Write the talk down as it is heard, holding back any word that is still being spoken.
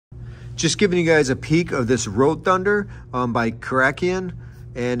Just giving you guys a peek of this Road Thunder by Kuryakyn,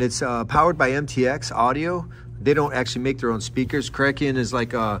 and it's powered by MTX audio. They don't actually make their own speakers. Kuryakyn is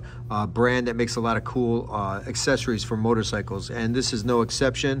like a brand that makes a lot of cool accessories for motorcycles, and this is no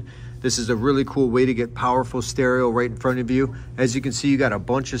exception. This is a really cool way to get powerful stereo right in front of you. As you can see, you got a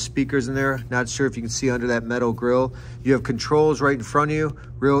bunch of speakers in there. Not sure if you can see under that metal grill. You have controls right in front of you.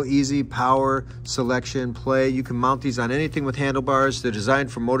 Real easy, power, selection, play. You can mount these on anything with handlebars. They're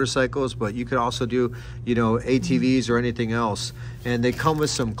designed for motorcycles, but you could also do, you know, ATVs or anything else. And they come with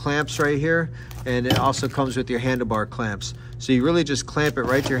some clamps right here, and it also comes with your handlebar clamps. So you really just clamp it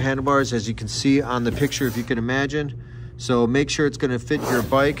right to your handlebars, as you can see on the picture, if you can imagine. So make sure it's gonna fit your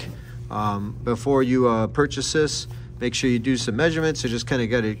bike. Before you purchase this, make sure you do some measurements, so just kind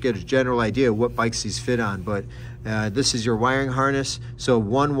of get a general idea of what bikes these fit on. But this is your wiring harness, so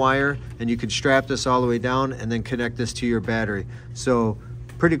one wire, and you can strap this all the way down and then connect this to your battery. So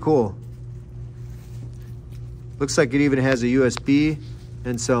pretty cool. Looks like it even has a USB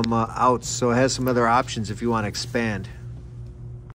and some outs, so it has some other options if you want to expand.